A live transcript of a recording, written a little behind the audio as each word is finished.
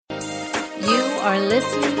are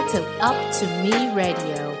listening to Up to Me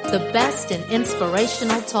Radio, the best in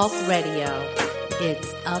inspirational talk radio.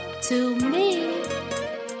 It's up to me.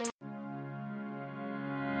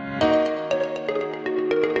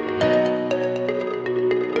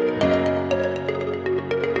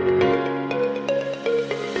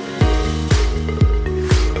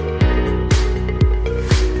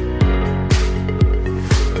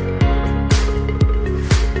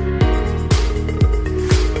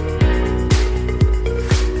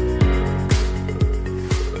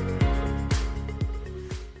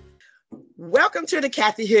 Welcome to the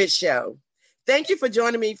Kathy Hood Show. Thank you for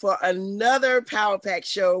joining me for another Power Pack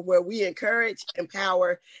show where we encourage,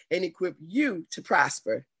 empower, and equip you to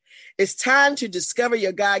prosper. It's time to discover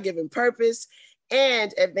your God-given purpose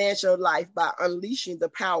and advance your life by unleashing the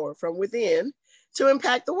power from within to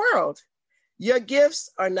impact the world. Your gifts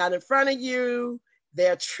are not in front of you.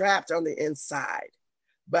 They're trapped on the inside.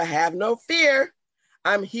 But have no fear.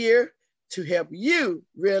 I'm here to help you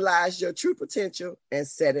realize your true potential and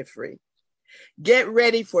set it free. Get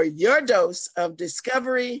ready for your dose of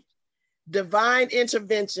discovery, divine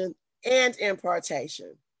intervention, and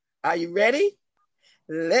impartation. Are you ready?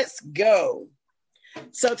 Let's go.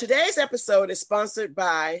 So today's episode is sponsored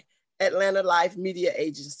by Atlanta Life Media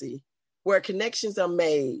Agency, where connections are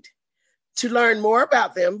made. To learn more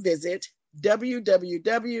about them, visit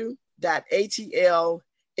www.atlma.net.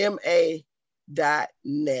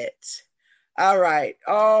 All right.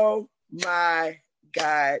 Oh my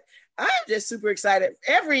God. I'm just super excited.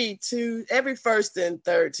 Every first and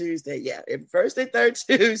third Tuesday, every first and third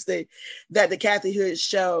Tuesday that the Kathy Hood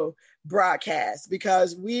Show broadcasts,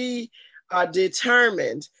 because we are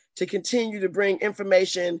determined to continue to bring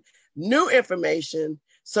information, new information,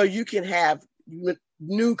 so you can have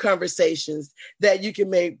new conversations, that you can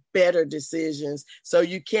make better decisions, so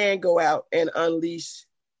you can go out and unleash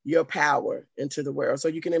your power into the world, so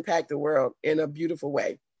you can impact the world in a beautiful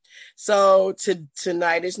way. So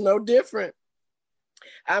tonight is no different.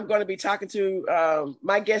 I'm going to be talking to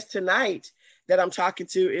my guest tonight that I'm talking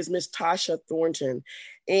to is Miss Tosha Thornton.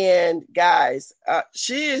 And guys,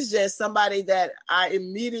 she is just somebody that I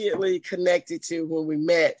immediately connected to when we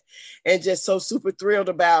met, and just so super thrilled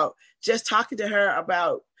about just talking to her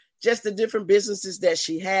about just the different businesses that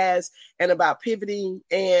she has and about pivoting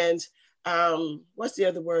and what's the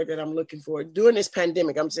other word that I'm looking for? During this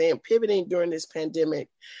pandemic, I'm saying pivoting during this pandemic.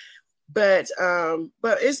 But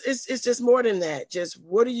it's just more than that. Just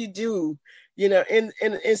what do you do, in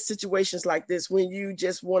situations like this when you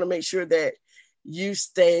just want to make sure that you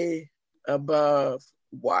stay above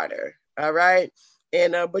water. All right.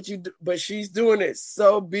 And but she's doing it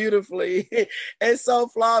so beautifully and so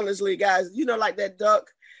flawlessly, guys. Like that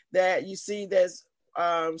duck that you see that's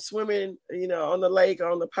swimming, on the lake or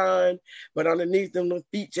on the pond, but underneath them, the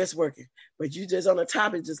feet just working. But you just on the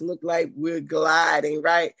top, it just look like we're gliding,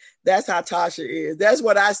 right? That's how Tosha is. That's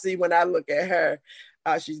what I see when I look at her.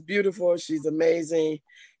 She's beautiful. She's amazing.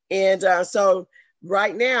 And so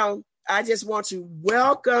right now, I just want to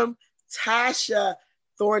welcome Tosha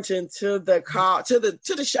Thornton to the call, to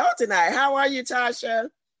the show tonight. How are you, Tosha?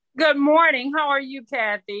 Good morning. How are you,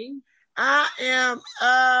 Kathy? I am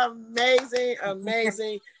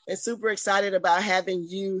amazing, and super excited about having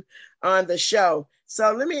you on the show.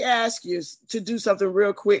 So let me ask you to do something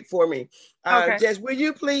real quick for me. Okay. Just will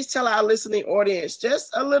you please tell our listening audience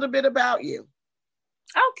just a little bit about you?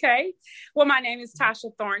 Okay. Well, my name is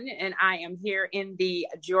Tosha Thornton, and I am here in the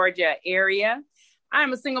Georgia area.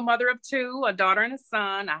 I'm a single mother of two, a daughter and a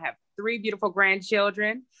son. I have 3 beautiful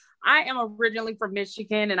grandchildren. I am originally from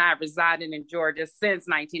Michigan, and I have resided in Georgia since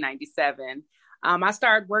 1997. I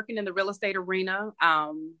started working in the real estate arena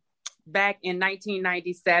back in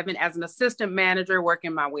 1997 as an assistant manager,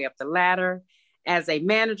 working my way up the ladder as a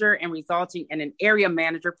manager and resulting in an area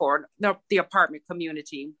manager for the apartment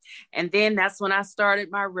community. And then that's when I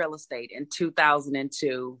started my real estate in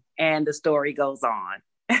 2002, and the story goes on.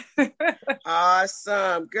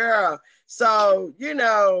 Awesome, girl. So,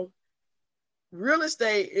 real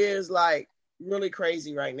estate is like really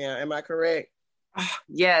crazy right now. Am I correct? Oh,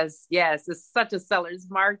 yes. It's such a seller's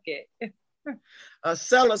market. A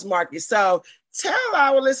seller's market. So tell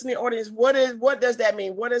our listening audience, what does that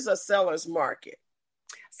mean? What is a seller's market?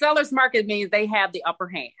 Seller's market means they have the upper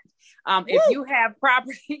hand. If you have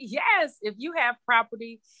property, if you have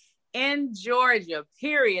property in Georgia,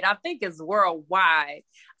 period, I think it's worldwide,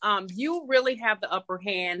 you really have the upper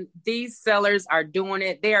hand. These sellers are doing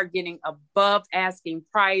it. They are getting above asking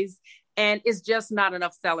price, and it's just not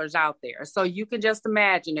enough sellers out there. So you can just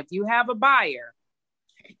imagine if you have a buyer,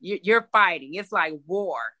 you're fighting. It's like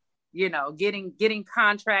war. getting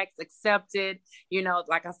contracts accepted.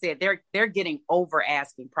 Like I said, they're getting over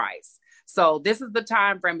asking price. So this is the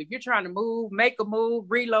time frame. If you're trying to move, make a move,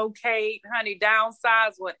 relocate, honey,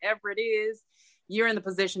 downsize, whatever it is, you're in the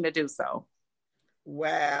position to do so.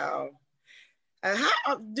 Wow.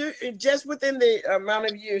 Just within the amount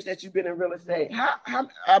of years that you've been in real estate,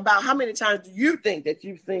 how many times do you think that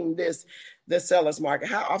you've seen the seller's market?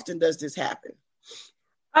 How often does this happen?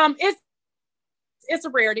 It's a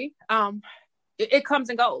rarity. It comes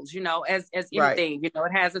and goes, as anything, right.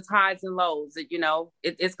 It has its highs and lows.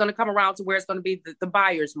 It's going to come around to where it's going to be the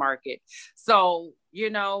buyer's market. So,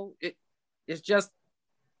 it's just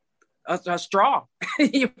a straw.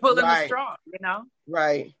 You're pulling the straw,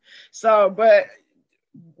 Right. So, but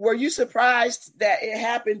were you surprised that it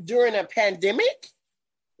happened during a pandemic?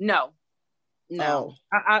 No. Oh.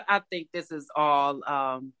 I think this is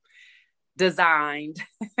all designed.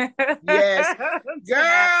 Yes.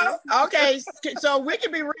 Girl. Okay. So we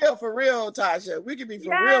can be real for real, Tosha. We can be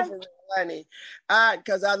real, honey.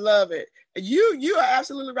 Because I love it. You are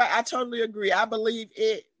absolutely right. I totally agree. I believe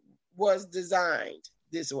it was designed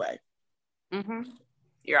this way. Mm-hmm.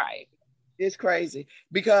 You're right. It's crazy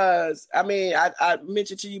because I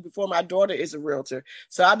mentioned to you before, my daughter is a realtor.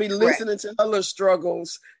 So I'll be listening to her little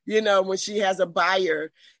struggles, when she has a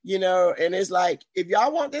buyer, and it's like, if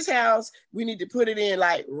y'all want this house, we need to put it in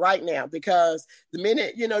like right now, because the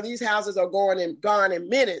minute, these houses are gone in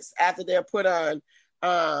minutes after they're put on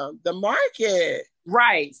the market.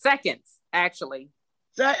 Right. Seconds, actually.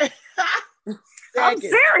 Seconds. I'm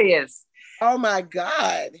serious. Oh my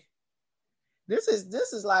God. This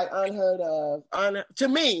is like unheard of to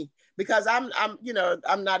me, because I'm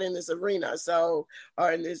not in this arena, so,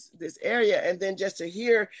 or in this area. And then just to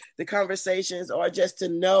hear the conversations, or just to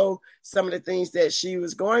know some of the things that she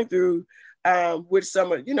was going through with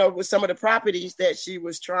some of the properties that she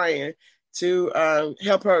was trying to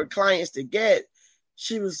help her clients to get,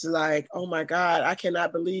 she was like, oh my God, I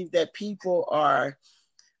cannot believe that people are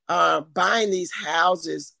buying these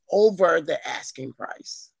houses over the asking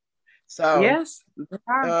price. So yes,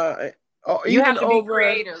 you have to be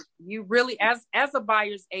creative. You really, as a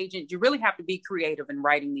buyer's agent, you really have to be creative in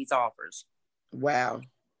writing these offers. Wow.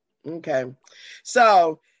 Okay.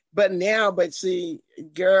 So, but see,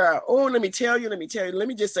 girl. Oh, let me tell you. Let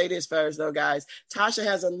me just say this first, though, guys. Tosha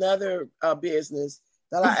has another business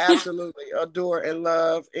that I absolutely adore and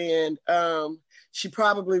love, and she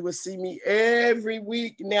probably will see me every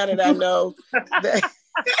week now that I know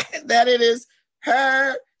that it is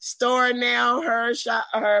her store now, her shop,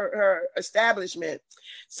 her establishment.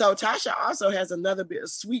 So Tosha also has another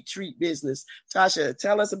sweet treat business. Tosha,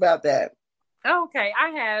 tell us about that. Okay,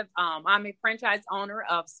 I'm a franchise owner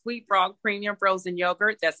of Sweet Frog Premium Frozen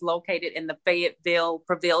Yogurt that's located in the Fayetteville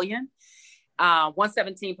Pavilion,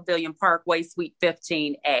 117 Pavilion Parkway, Suite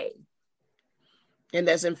 15A. And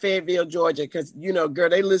that's in Fayetteville, Georgia, because, girl,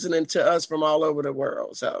 they listening to us from all over the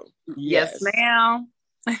world. So yes ma'am.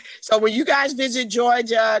 So when you guys visit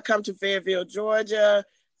Georgia, come to Fayetteville, Georgia,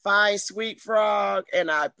 find Sweet Frog,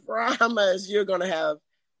 and I promise you're going to have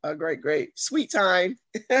a great, great sweet time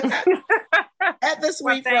at the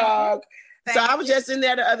Sweet Frog. So I was just in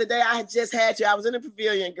there the other day. I was in the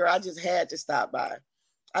pavilion, girl. I just had to stop by.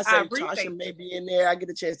 I said, Tosha may be in there. I get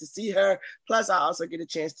a chance to see her. Plus, I also get a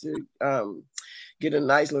chance to get a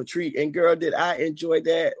nice little treat. And girl, did I enjoy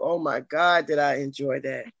that? Oh my God, did I enjoy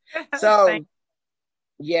that? So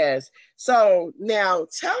yes. So now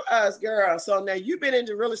tell us, girl. So now you've been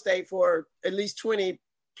into real estate for at least 20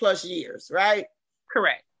 plus years, right?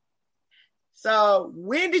 Correct. So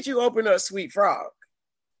when did you open up Sweet Frog?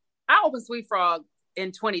 I opened Sweet Frog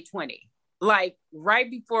in 2020, like right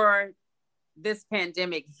before this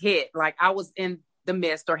pandemic hit. Like I was in the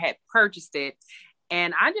midst or had purchased it.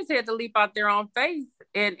 And I just had to leap out there on faith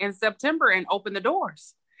in September and open the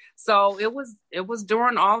doors. So it was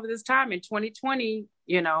during all of this time in 2020,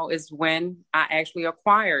 is when I actually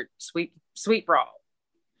acquired Sweet Frog.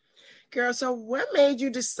 Girl, so what made you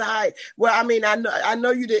decide? Well, I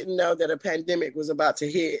know you didn't know that a pandemic was about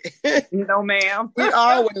to hit. No, ma'am. We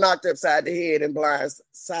all were knocked upside the head and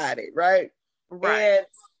blindsided, right? Right.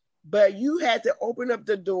 But you had to open up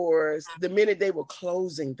the doors the minute they were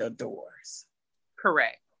closing the doors.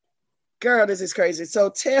 Correct. Girl, this is crazy. So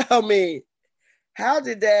tell me, how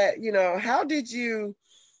did you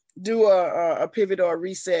do a pivot or a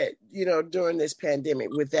reset, during this pandemic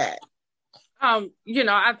with that?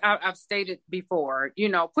 I've stated before,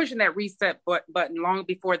 pushing that reset button long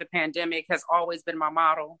before the pandemic has always been my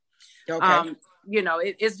model. Okay.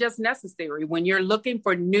 It's just necessary when you're looking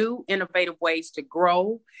for new, innovative ways to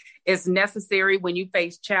grow. It's necessary when you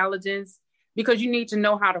face challenges because you need to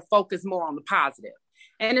know how to focus more on the positive.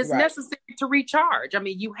 And it's necessary to recharge. I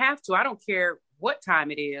mean, you have to. I don't care what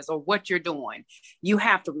time it is or what you're doing. You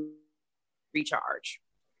have to recharge.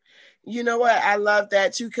 You know what? I love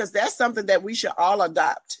that too, because that's something that we should all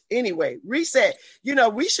adopt anyway. Reset.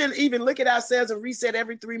 We should even look at ourselves and reset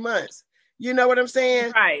every 3 months. You know what I'm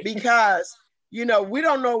saying? Right. Because, we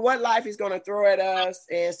don't know what life is going to throw at us.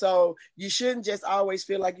 And so you shouldn't just always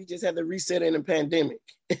feel like you just have to reset in a pandemic.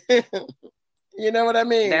 You know what I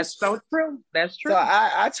mean? That's so true. That's true. So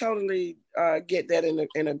I totally get that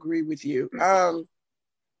and agree with you.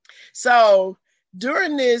 So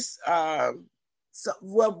during this,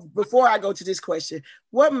 before I go to this question,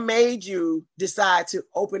 what made you decide to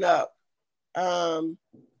open up,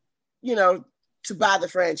 to buy the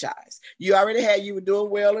franchise? You were doing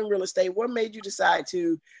well in real estate. What made you decide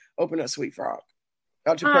to open up Sweet Frog?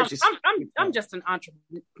 Or to purchase? I'm just an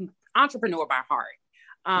entrepreneur by heart.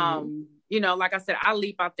 Like I said, I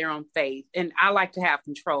leap out there on faith, and I like to have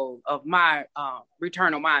control of my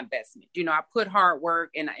return on my investment. I put hard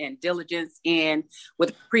work and diligence in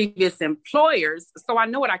with previous employers, so I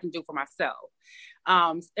know what I can do for myself.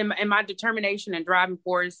 And my determination and driving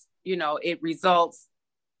force, it results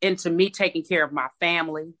into me taking care of my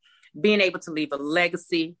family, being able to leave a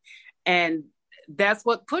legacy. And that's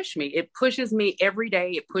what pushed me. It pushes me every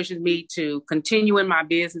day. It pushes me to continue in my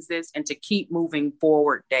businesses and to keep moving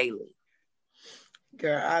forward daily.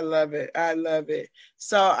 Girl, I love it. I love it.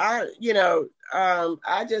 So I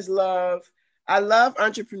love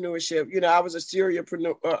entrepreneurship. I was a serial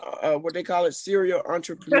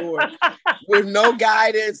entrepreneur with no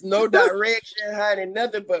guidance, no direction, honey,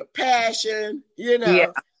 nothing but passion, Yeah,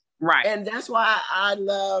 right. And that's why I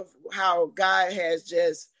love how God has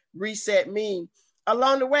just reset me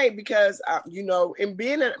along the way, because, in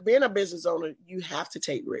being a business owner, you have to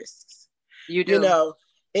take risks. You do.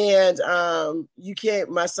 And you can't,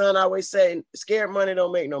 my son always say, scared money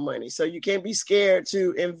don't make no money. So you can't be scared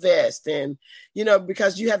to invest. And,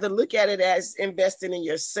 because you have to look at it as investing in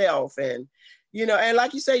yourself. And, and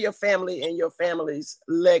like you say, your family and your family's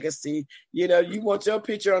legacy. You want your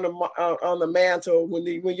picture on the mantle when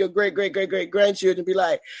your great grandchildren be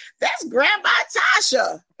like, that's Grandma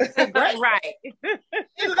Tosha. Right.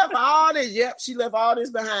 She left all this. Yep, she left all this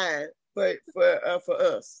behind. But for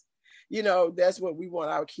us. That's what we want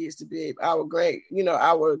our kids to be, our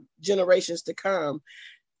generations to come,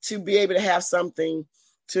 to be able to have something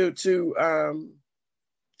to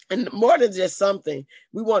and more than just something,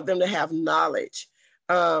 we want them to have knowledge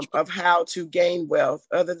of how to gain wealth,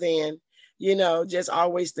 other than, just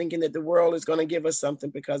always thinking that the world is going to give us something,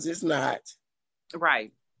 because it's not.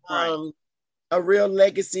 Right. A real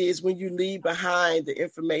legacy is when you leave behind the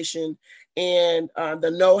information and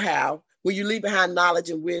the know-how, when you leave behind knowledge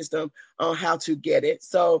and wisdom on how to get it.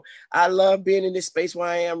 So I love being in this space where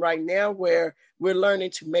I am right now, where we're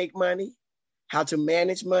learning to make money, how to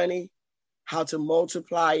manage money, how to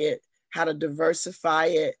multiply it, how to diversify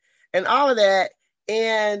it, and all of that.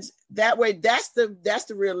 And that way, that's the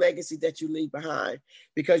real legacy that you leave behind,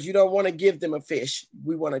 because you don't want to give them a fish.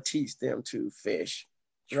 We want to teach them to fish.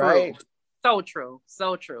 True. Right? So true.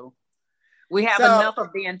 So true. We have enough of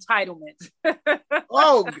the entitlement.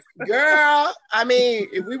 Oh, girl. I mean,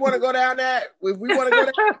 if we want to go down that, we'll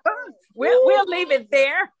leave it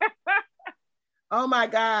there. Oh my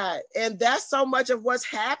God. And that's so much of what's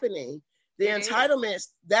happening. The entitlements,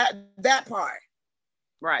 that part.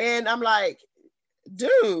 Right. And I'm like,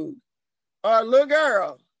 dude, or little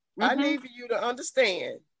girl, I need for you to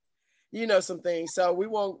understand, some things. So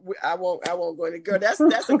I won't go into girl. That's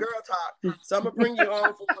a girl talk. So I'm gonna bring you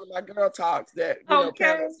on for one of my girl talks that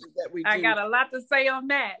panels that we do. I got a lot to say on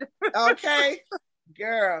that. Okay,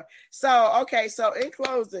 girl. So in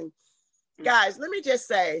closing, guys, let me just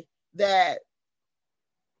say that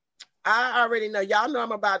I already know, y'all know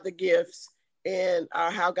I'm about the gifts and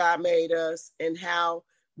how God made us and how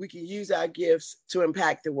we can use our gifts to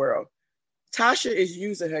impact the world. Tosha is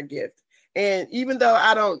using her gift. And even though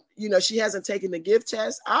I don't, she hasn't taken the gift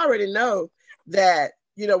test, I already know that,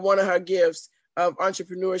 one of her gifts of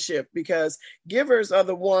entrepreneurship, because givers are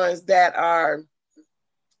the ones that are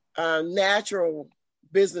natural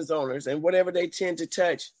business owners, and whatever they tend to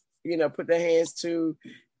touch, put their hands to,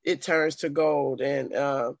 it turns to gold. And,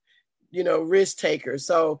 risk takers.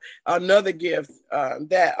 So another gift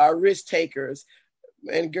that are risk takers,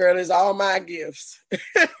 and girl, is all my gifts.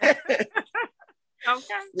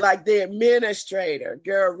 Okay. Like the administrator,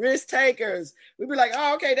 girl, risk takers. We'd be like,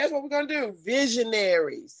 oh, okay, that's what we're going to do.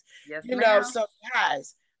 Visionaries. Yes, ma'am. So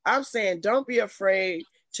guys, I'm saying, don't be afraid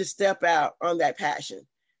to step out on that passion.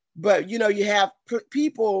 But, you have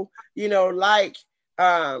people, like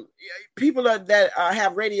people that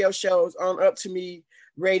have radio shows on Up to Me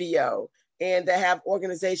Radio, and that have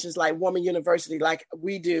organizations like Woman University, like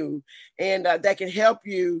we do, and that can help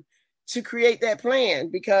you to create that plan,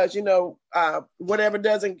 because, whatever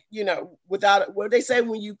doesn't, without what they say,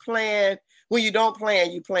 when you don't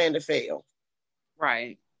plan, you plan to fail.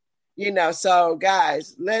 Right. So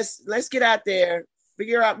guys, let's get out there,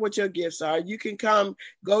 figure out what your gifts are. You can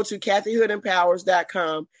go to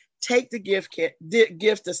KathyHoodEmpowers.com, take the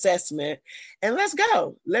gift assessment, and let's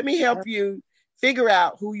go. Let me help you figure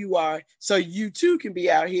out who you are, so you too can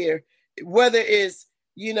be out here, whether it's,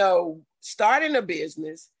 starting a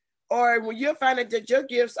business, or when you're finding that your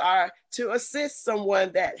gifts are to assist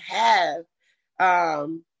someone that has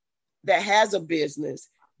a business,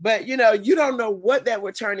 but you don't know what that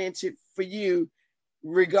would turn into for you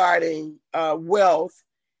regarding wealth.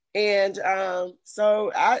 And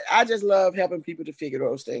so I just love helping people to figure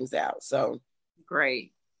those things out. So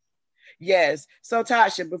great. Yes. So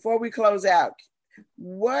Tosha, before we close out,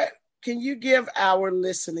 what can you give our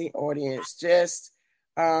listening audience just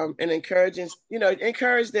an encourage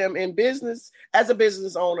them in business, as a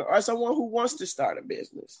business owner or someone who wants to start a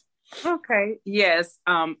business? Okay. Yes.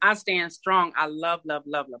 I stand strong. I love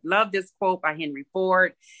this quote by Henry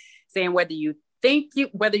Ford, saying whether you think you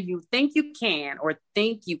can or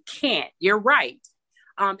think you can't, you're right.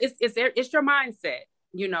 It's your mindset,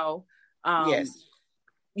 Yes.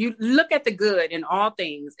 You look at the good in all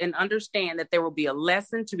things and understand that there will be a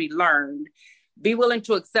lesson to be learned. Be willing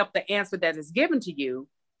to accept the answer that is given to you.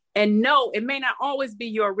 And no, it may not always be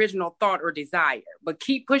your original thought or desire, but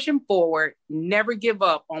keep pushing forward. Never give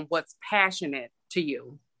up on what's passionate to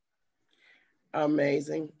you.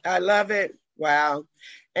 Amazing. I love it. Wow.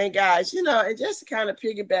 And guys, and just to kind of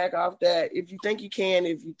piggyback off that, if you think you can,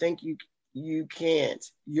 if you think you can't,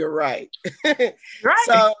 you're right. Right.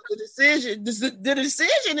 So the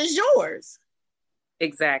decision is yours.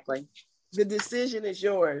 Exactly. The decision is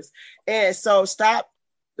yours. And so stop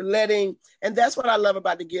letting, and that's what I love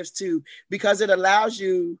about the gifts too, because it allows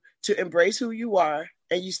you to embrace who you are,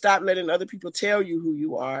 and you stop letting other people tell you who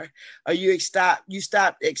you are, or you stop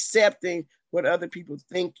accepting what other people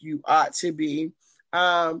think you ought to be.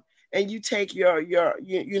 And you take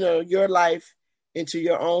your life into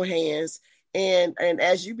your own hands. And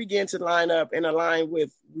as you begin to line up and align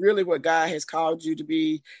with really what God has called you to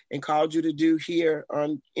be and called you to do here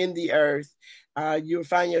in the earth, you'll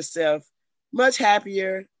find yourself much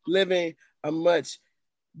happier, living a much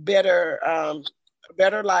better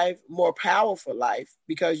life, more powerful life,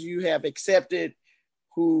 because you have accepted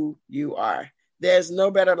who you are. There's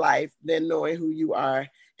no better life than knowing who you are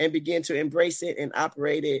and begin to embrace it and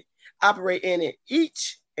operate in it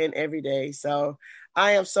each and every day. So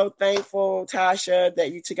I am so thankful, Tosha,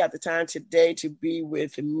 that you took out the time today to be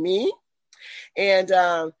with me. And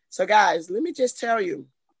so guys, let me just tell you,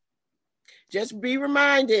 just be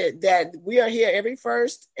reminded that we are here every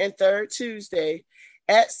first and third Tuesday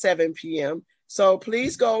at 7 p.m. So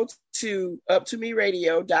please go to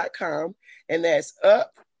uptomeradio.com, and that's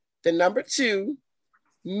up, the number 2,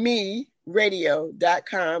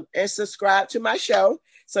 meradio.com, and subscribe to my show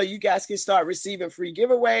so you guys can start receiving free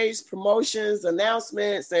giveaways, promotions,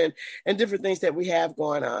 announcements, and different things that we have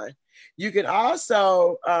going on. You can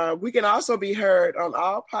also, we can also be heard on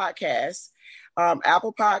all podcasts,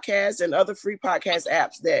 Apple Podcasts and other free podcast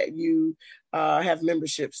apps that you have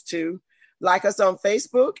memberships to. Like us on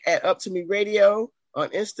Facebook at Up to Me Radio, on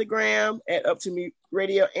Instagram at Up to Me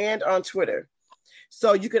Radio, and on Twitter.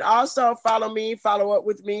 So you can also follow up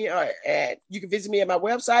with me, you can visit me at my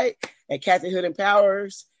website at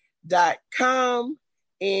KathyHoodEmpowers.com.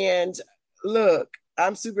 And look,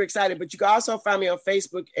 I'm super excited, but you can also find me on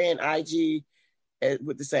Facebook and IG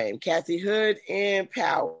with the same, Kathy Hood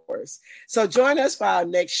Empowers. So join us for our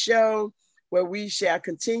next show, where we shall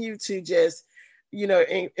continue to just,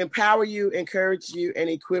 empower you, encourage you, and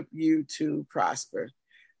equip you to prosper.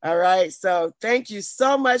 All right. So thank you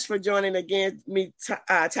so much for joining again, me,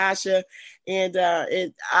 Tosha. And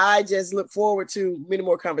I just look forward to many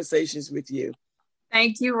more conversations with you.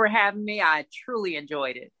 Thank you for having me. I truly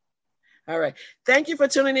enjoyed it. All right. Thank you for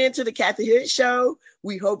tuning in to the Kathy Hood Show.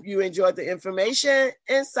 We hope you enjoyed the information,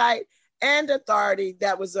 insight, and authority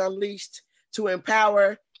that was unleashed to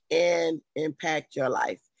empower and impact your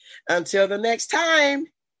life. Until the next time,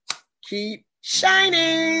 keep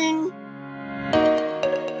shining.